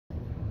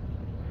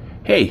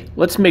Hey,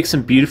 let's make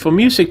some beautiful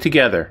music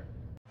together.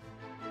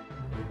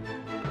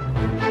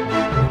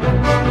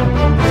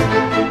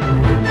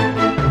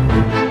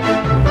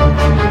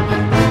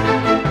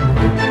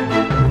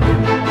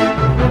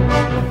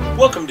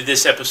 Welcome to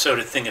this episode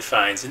of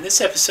Thingi-Finds. In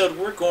this episode,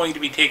 we're going to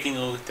be taking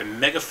a look at the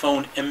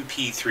MegaPhone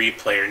MP3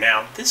 player.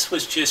 Now, this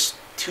was just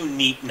too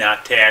neat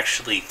not to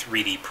actually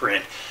 3D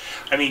print.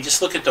 I mean,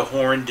 just look at the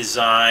horn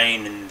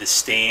design and the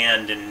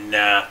stand, and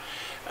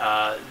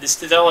this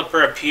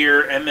developer up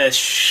here, MS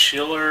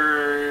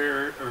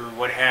Schiller or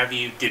what have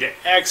you, did an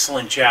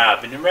excellent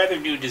job, and a rather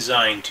new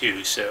design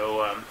too,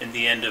 so in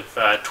the end of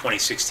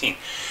 2016.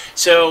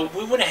 So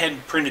we went ahead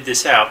and printed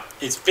this out.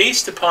 It's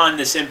based upon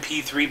this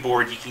MP3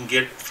 board you can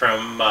get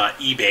from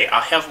eBay.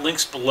 I'll have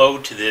links below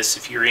to this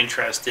if you're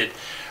interested,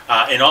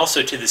 and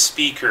also to the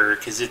speaker,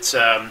 because it's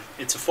a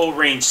full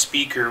range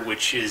speaker,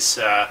 which is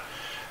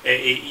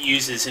it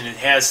uses, and it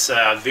has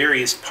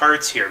various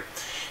parts here.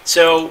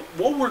 So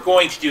what we're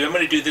going to do, I'm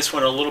going to do this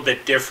one a little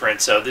bit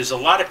different. So there's a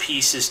lot of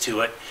pieces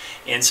to it,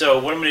 and so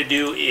what I'm going to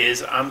do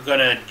is I'm going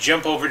to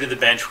jump over to the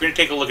bench. We're going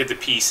to take a look at the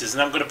pieces,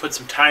 and I'm going to put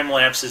some time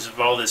lapses of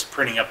all this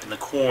printing up in the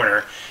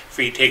corner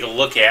for you to take a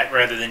look at,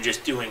 rather than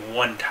just doing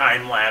one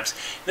time lapse.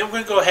 Then we're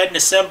going to go ahead and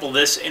assemble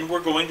this, and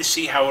we're going to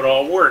see how it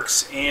all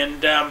works.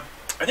 And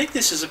I think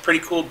this is a pretty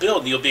cool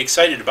build. You'll be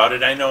excited about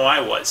it. I know I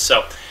was.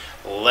 So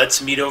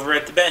let's meet over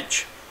at the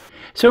bench.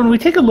 So when we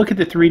take a look at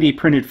the 3D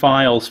printed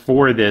files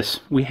for this,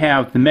 we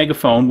have the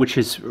MegaPhone, which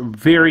is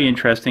very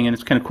interesting, and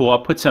it's kind of cool. I'll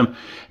put some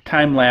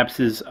time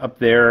lapses up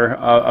there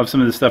of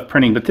some of the stuff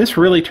printing, but this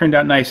really turned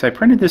out nice. I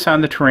printed this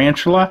on the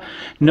Tarantula,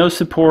 no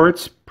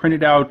supports,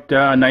 printed out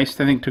nice.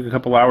 I think took a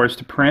couple hours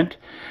to print,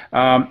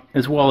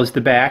 as well as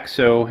the back.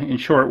 So in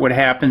short, what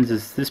happens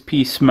is this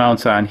piece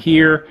mounts on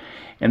here,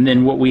 and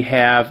then what we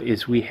have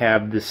is we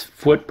have this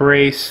foot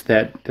brace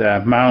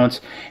that mounts,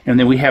 and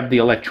then we have the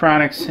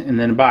electronics, and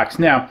then a box.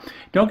 Now,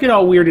 don't get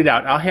all weirded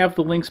out. I'll have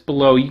the links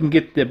below. You can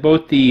get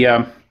both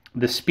the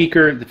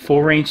speaker, the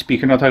full range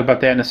speaker, and I'll talk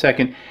about that in a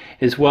second,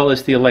 as well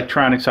as the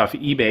electronics off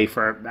eBay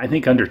for, I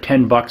think, under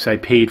 10 bucks I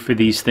paid for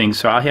these things.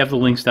 So I'll have the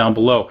links down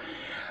below.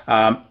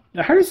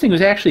 The hardest thing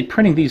was actually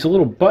printing these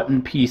little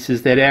button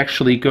pieces that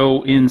actually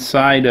go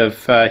inside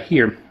of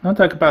here. I'll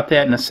talk about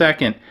that in a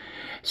second.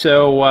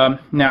 So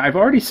now I've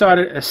already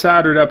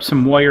soldered up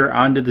some wire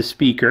onto the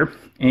speaker,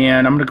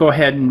 and I'm going to go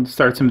ahead and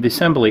start some of the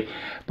assembly.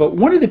 But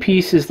one of the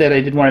pieces that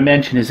I did want to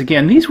mention is,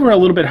 again, these were a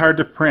little bit hard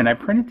to print. I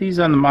printed these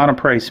on the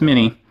Monoprice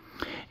Mini,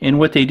 and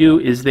what they do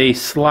is they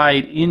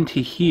slide into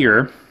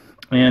here,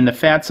 and the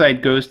fat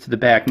side goes to the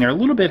back, and they're a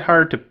little bit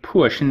hard to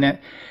push, and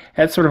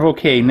that's sort of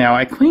okay. Now,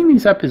 I cleaned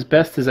these up as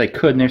best as I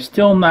could, and they're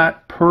still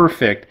not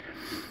perfect.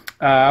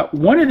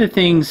 One of the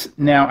things,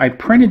 now I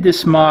printed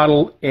this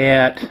model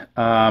at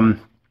a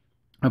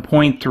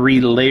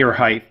 0.3 layer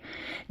height.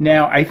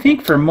 Now, I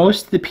think for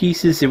most of the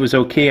pieces it was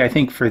okay. I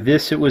think for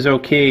this it was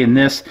okay, and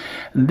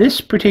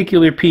this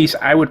particular piece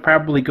I would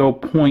probably go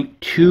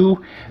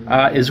 0.2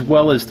 as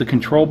well as the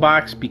control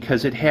box,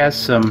 because it has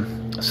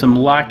some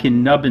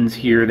lock-in nubbins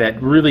here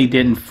that really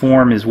didn't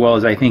form as well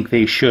as I think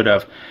they should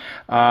have.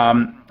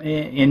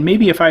 And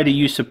maybe if I had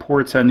used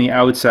supports on the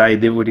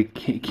outside, they would have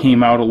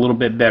came out a little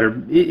bit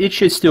better. It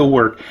should still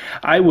work.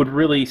 I would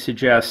really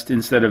suggest,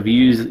 instead of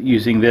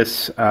using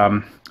this,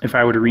 if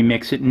I were to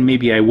remix it, and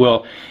maybe I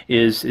will,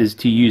 is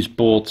to use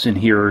bolts in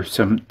here or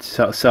some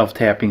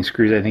self-tapping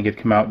screws. I think it'd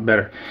come out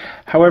better.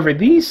 However,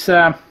 these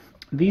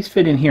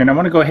fit in here, and I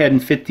want to go ahead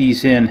and fit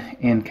these in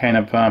and kind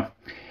of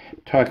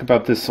talk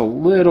about this a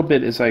little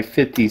bit as I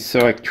fit these.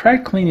 So I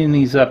tried cleaning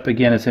these up,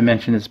 again, as I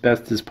mentioned, as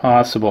best as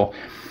possible.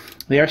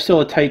 They are still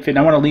a tight fit, and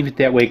I want to leave it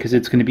that way because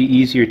it's going to be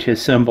easier to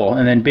assemble.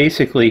 And then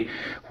basically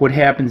what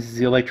happens is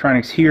the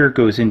electronics here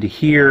goes into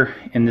here,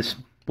 and this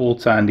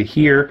bolts onto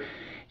here.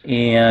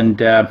 And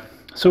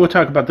so we'll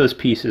talk about those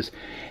pieces.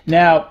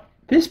 Now,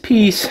 this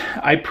piece,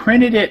 I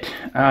printed it.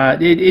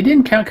 It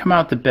didn't come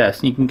out the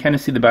best. You can kind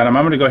of see the bottom.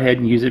 I'm going to go ahead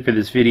and use it for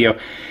this video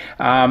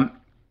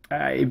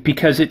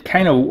because it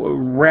kind of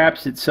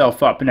wraps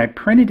itself up. And I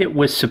printed it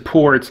with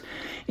supports.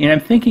 And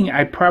I'm thinking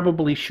I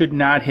probably should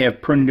not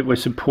have printed it with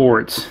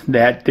supports,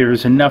 that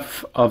there's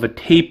enough of a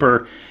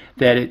taper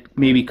that it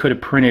maybe could have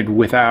printed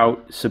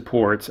without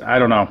supports. I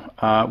don't know.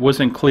 It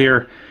wasn't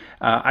clear.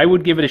 I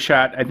would give it a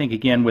shot, I think,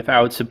 again,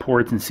 without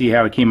supports, and see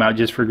how it came out,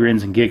 just for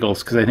grins and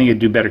giggles, because I think it'd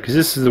do better, because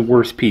this is the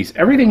worst piece.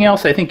 Everything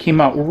else, I think,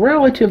 came out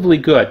relatively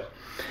good.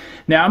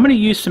 Now, I'm going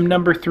to use some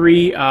number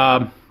 3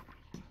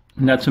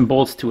 nuts and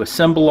bolts to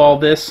assemble all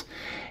this.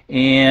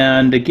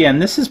 And again,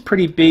 this is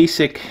pretty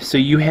basic. So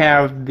you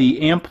have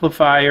the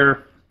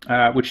amplifier,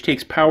 which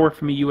takes power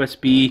from a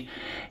USB,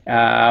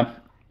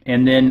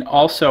 and then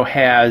also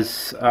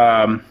has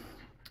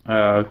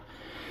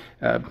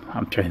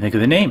I'm trying to think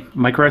of the name,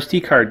 micro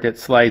SD card that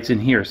slides in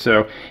here.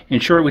 So in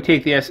short, we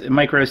take the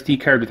micro SD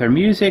card with our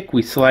music,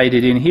 we slide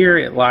it in here,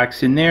 it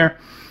locks in there,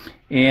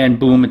 and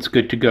boom, it's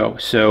good to go.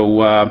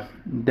 So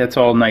that's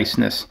all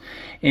niceness.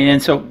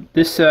 And so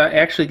this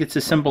actually gets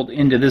assembled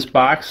into this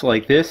box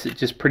like this. It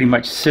just pretty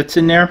much sits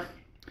in there.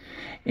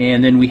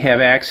 and then we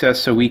have access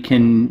so we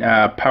can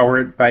power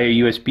it by a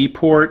USB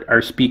port.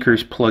 Our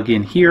speakers plug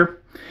in here.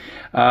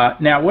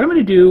 Now what I'm going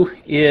to do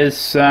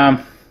is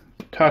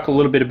talk a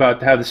little bit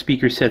about how the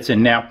speaker sets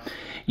in. Now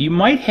you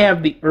might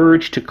have the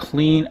urge to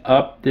clean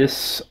up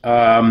this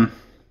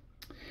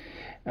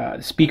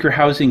speaker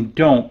housing.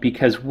 Don't,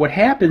 because what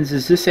happens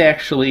is this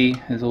actually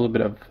has a little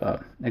bit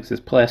of excess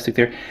plastic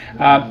there.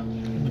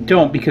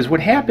 Don't, because what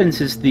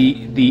happens is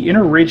the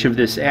inner ridge of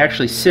this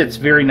actually sits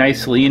very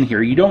nicely in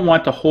here. You don't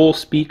want the whole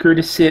speaker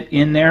to sit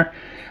in there,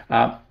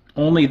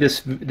 only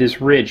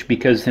this ridge,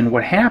 because then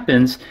what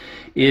happens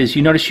is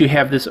you notice you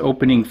have this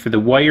opening for the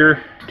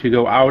wire to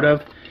go out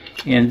of,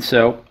 and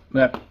so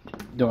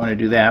don't want to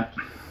do that.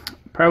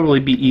 Probably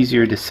be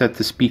easier to set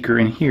the speaker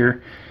in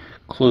here,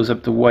 close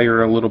up the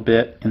wire a little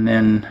bit, and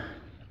then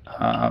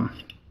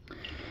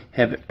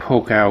have it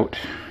poke out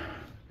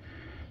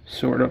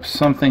sort of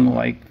something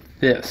like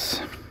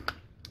this,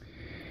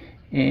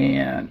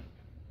 and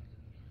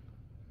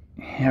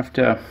have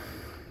to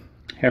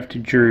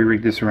jury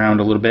rig this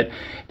around a little bit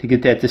to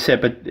get that to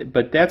set,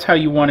 but that's how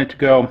you want it to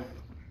go.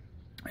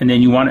 And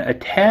then you want to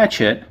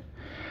attach it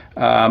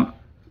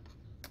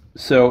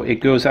so it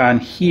goes on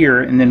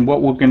here, and then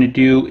what we're going to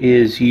do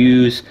is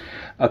use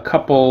a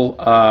couple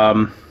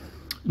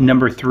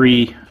number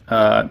 3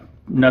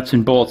 nuts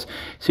and bolts.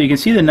 So you can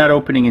see the nut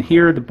opening in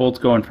here, the bolts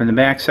going from the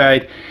back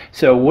side.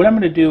 So what I'm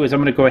going to do is I'm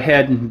going to go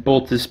ahead and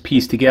bolt this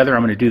piece together.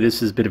 I'm going to do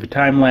this as a bit of a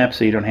time lapse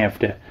so you don't have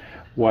to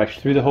watch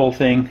through the whole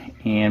thing,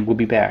 and we'll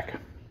be back.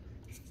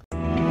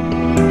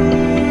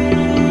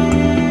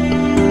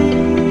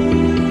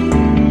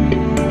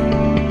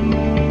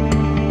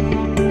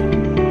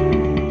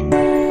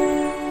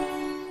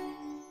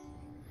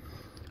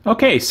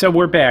 Okay, so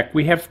we're back.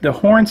 We have the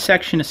horn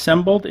section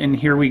assembled, and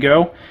here we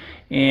go.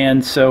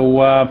 And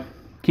so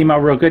came out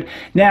real good.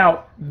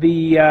 Now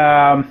the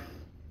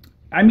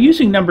I'm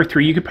using number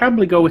 3. You could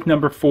probably go with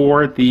number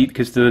 4,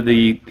 because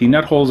the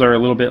nut holes are a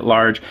little bit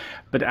large.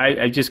 But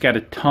I just got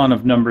a ton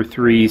of number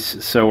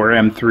 3s, so or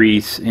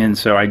M3s, and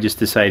so I just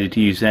decided to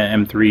use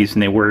M3s,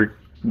 and they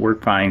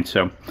work fine.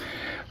 So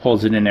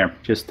holds it in there.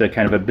 Just a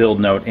kind of a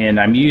build note. And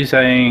I'm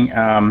using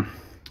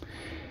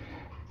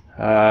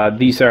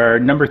these are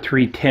number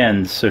 3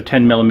 10s, so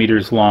 10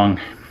 millimeters long,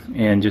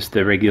 and just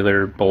the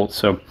regular bolts.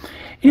 So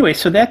anyway,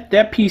 so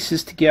that piece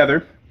is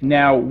together.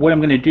 Now what I'm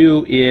going to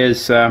do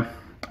is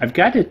I've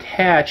got to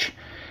attach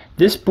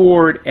this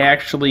board.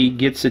 Actually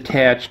gets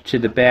attached to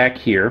the back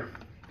here,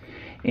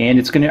 and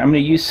I'm going to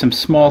use some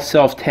small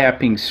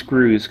self-tapping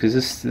screws, because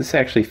this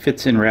actually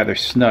fits in rather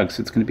snug,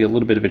 so it's going to be a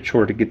little bit of a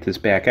chore to get this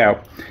back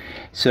out.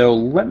 So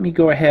let me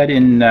go ahead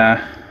and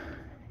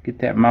get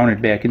that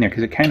mounted back in there,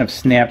 because it kind of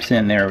snaps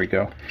in. There we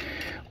go.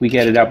 We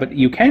get it out. But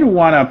you kind of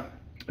want to,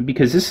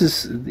 because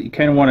you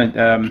kind of want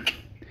to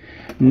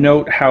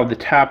note how the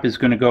top is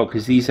going to go,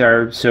 because these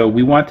are, so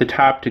we want the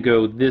top to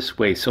go this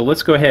way. So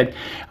let's go ahead.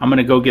 I'm going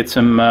to go get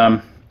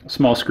some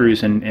small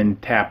screws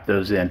and tap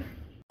those in.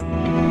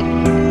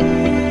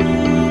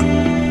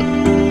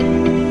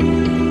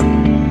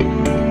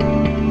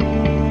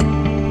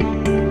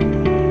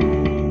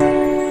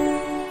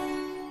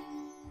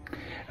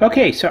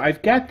 Okay, so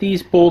I've got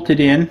these bolted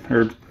in,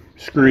 or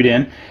screwed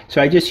in.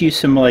 So I just used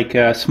some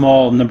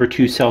small number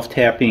 2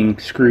 self-tapping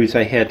screws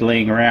I had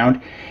laying around.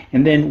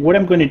 And then what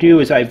I'm going to do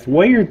is I've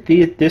wired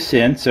this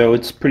in, so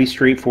it's pretty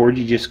straightforward.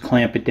 You just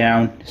clamp it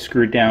down,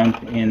 screw it down,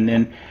 and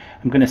then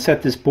I'm going to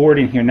set this board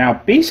in here.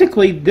 Now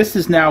basically this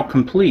is now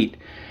complete.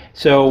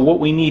 So what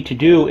we need to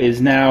do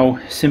is now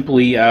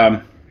simply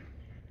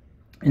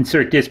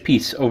insert this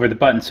piece over the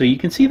button. So you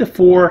can see the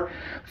four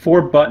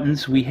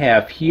buttons we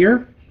have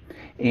here.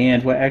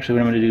 And what I'm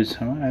going to do is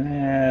I'm going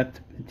to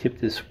tip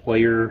this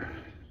wire.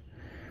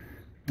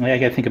 I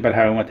got to think about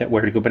how I want that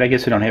wire to go, but I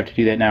guess I don't have to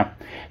do that now.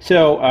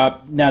 So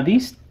now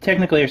these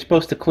technically are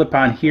supposed to clip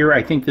on here.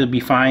 I think they'll be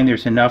fine.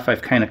 There's enough.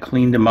 I've kind of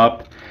cleaned them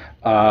up.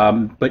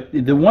 But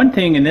the one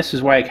thing, and this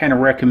is why I kind of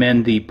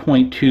recommend the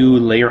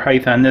 0.2 layer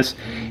height on this,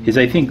 is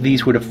I think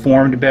these would have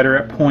formed better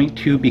at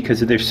 0.2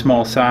 because of their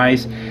small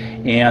size.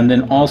 And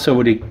then also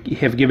would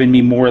have given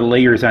me more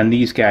layers on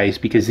these guys,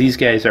 because these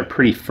guys are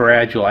pretty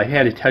fragile. I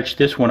had to touch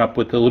this one up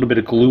with a little bit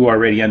of glue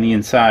already on the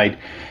inside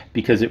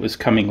because it was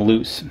coming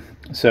loose.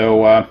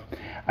 So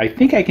I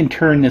think I can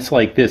turn this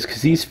like this,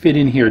 because these fit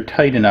in here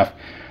tight enough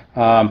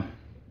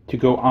to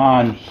go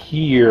on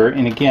here.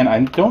 And again,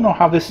 I don't know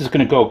how this is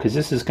going to go, because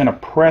this is going to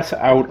press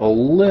out a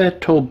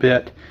little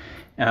bit,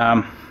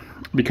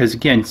 because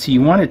again, see,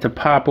 you want it to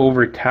pop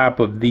over top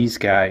of these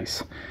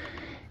guys.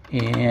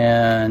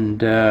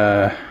 And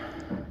we'll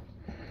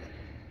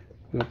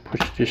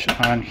push this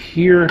on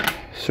here,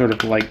 sort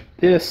of like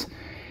this.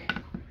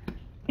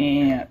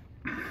 And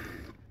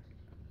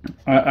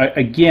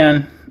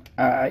again,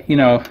 you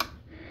know,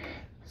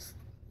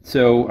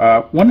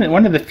 so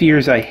one of the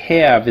fears I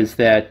have is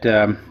that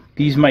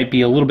these might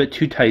be a little bit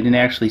too tight and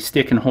actually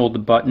stick and hold the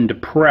button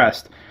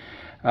depressed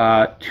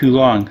too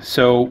long.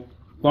 So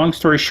long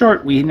story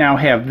short, we now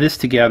have this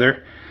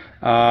together.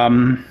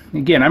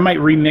 Again, I might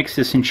remix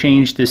this and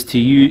change this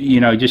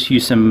to just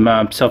use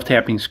some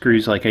self-tapping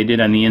screws like I did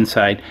on the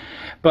inside.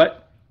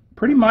 But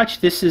pretty much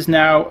this is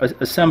now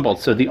assembled.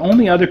 So the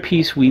only other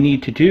piece we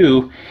need to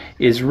do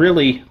is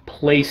really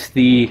place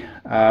the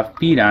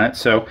feet on it.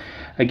 So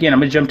again, I'm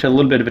going to jump to a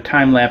little bit of a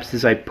time lapse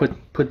as I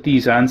put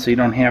these on, so you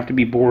don't have to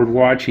be bored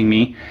watching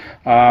me.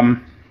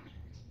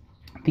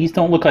 These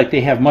don't look like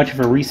they have much of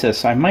a recess,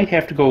 so I might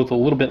have to go with a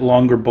little bit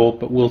longer bolt,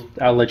 but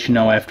I'll let you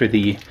know after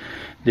the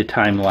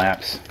time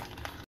lapse.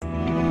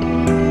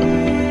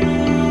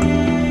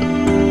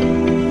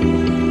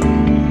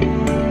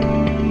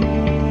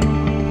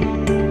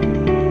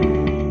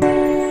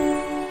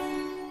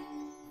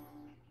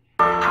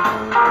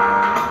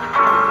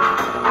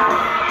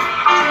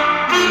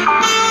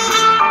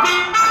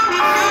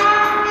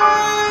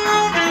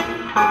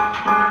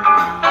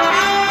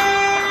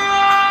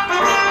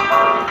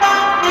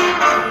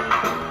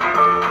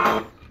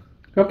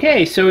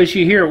 Okay, so as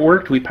you hear, it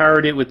worked. We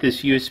powered it with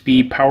this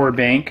USB power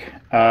bank,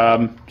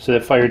 so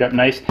that fired up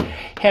nice.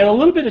 Had a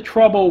little bit of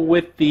trouble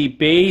with the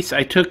bass.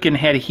 I took and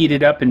had to heat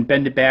it up and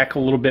bend it back a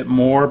little bit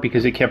more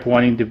because it kept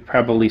wanting to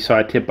probably saw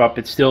it tip up.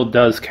 It still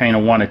does kind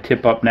of want to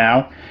tip up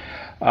now.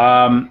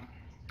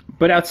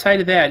 But outside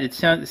of that, it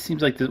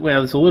seems like,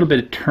 there's a little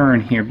bit of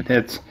turn here, but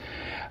that's...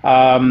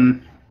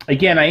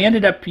 Again, I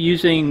ended up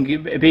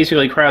using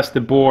basically across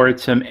the board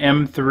some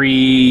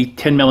M3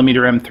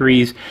 10mm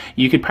M3s.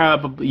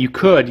 You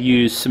could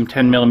use some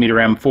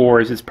 10mm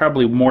M4s. It's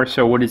probably more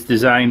so what it's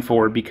designed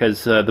for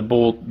because nut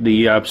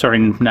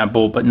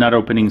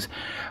openings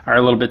are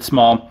a little bit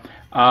small.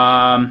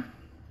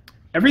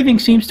 Everything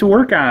seems to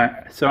work on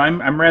it, so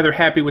I'm rather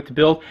happy with the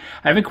build.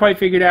 I haven't quite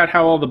figured out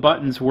how all the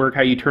buttons work,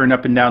 how you turn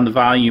up and down the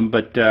volume,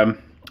 but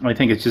I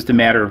think it's just a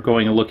matter of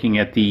going and looking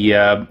at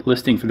the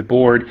listing for the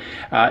board.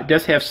 It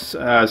does have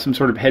some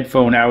sort of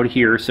headphone out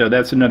here, so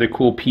that's another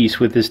cool piece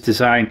with this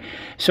design.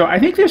 So I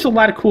think there's a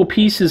lot of cool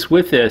pieces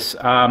with this.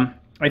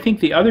 I think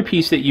the other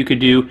piece that you could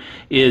do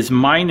is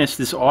minus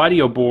this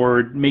audio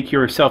board, make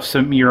yourself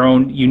your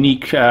own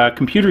unique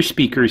computer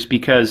speakers,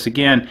 because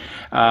again,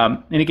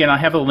 and again, I'll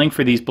have a link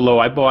for these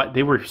below.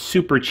 They were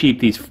super cheap,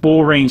 these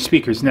full range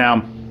speakers.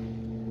 Now,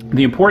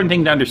 the important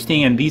thing to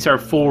understand, these are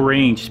full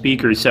range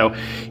speakers, so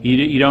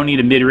you don't need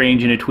a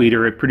mid-range and a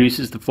tweeter. It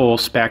produces the full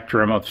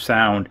spectrum of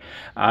sound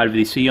out of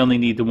these, so you only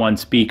need the one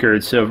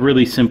speaker, so it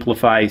really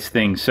simplifies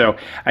things. So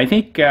I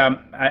think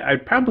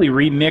I'd probably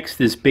remix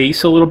this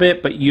bass a little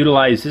bit, but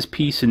utilize this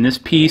piece and this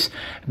piece,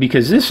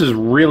 because this is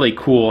really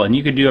cool, and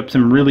you could do up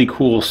some really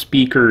cool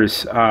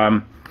speakers,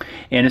 and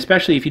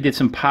especially if you did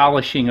some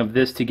polishing of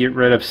this to get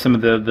rid of some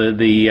of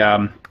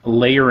the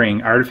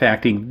layering,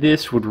 artifacting,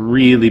 this would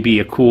really be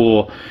a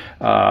cool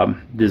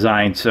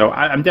design. So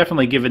I'm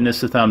definitely giving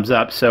this a thumbs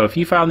up. So if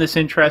you found this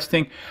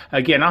interesting,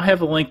 again, I'll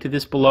have a link to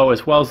this below,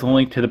 as well as the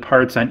link to the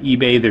parts on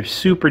eBay. They're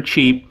super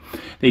cheap.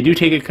 They do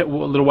take a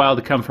little while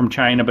to come from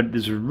China, but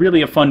this is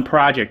really a fun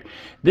project.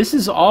 This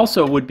is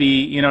also would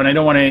be, and I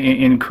don't want to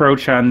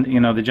encroach on,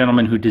 the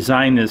gentleman who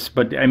designed this,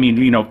 but I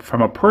mean,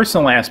 from a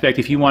personal aspect,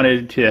 if you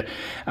wanted to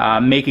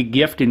make a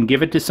gift and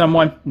give it to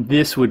someone,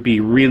 this would be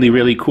really,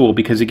 really cool,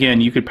 because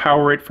again, you could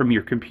power it from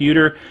your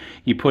computer,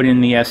 you put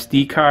in the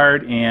SD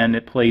card, and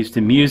it plays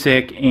the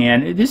music,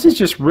 and this is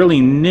just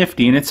really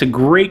nifty, and it's a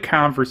great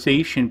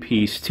conversation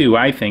piece too,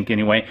 I think,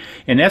 anyway,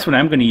 and that's what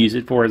I'm going to use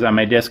it for, is on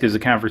my desk as a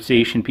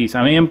conversation piece.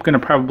 I am going to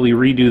probably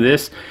redo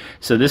this,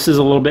 so this is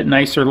a little bit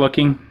nicer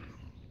looking.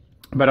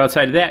 But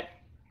outside of that,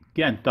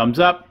 again, thumbs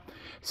up,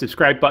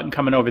 subscribe button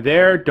coming over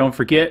there. Don't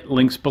forget,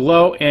 links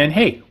below, and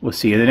hey, we'll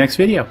see you in the next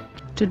video.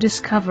 To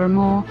discover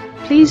more,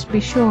 please be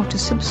sure to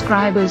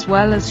subscribe as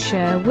well as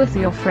share with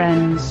your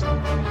friends.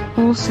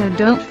 Also,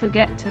 don't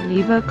forget to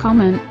leave a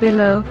comment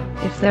below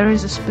if there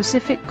is a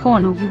specific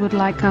corner you would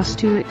like us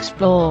to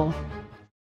explore.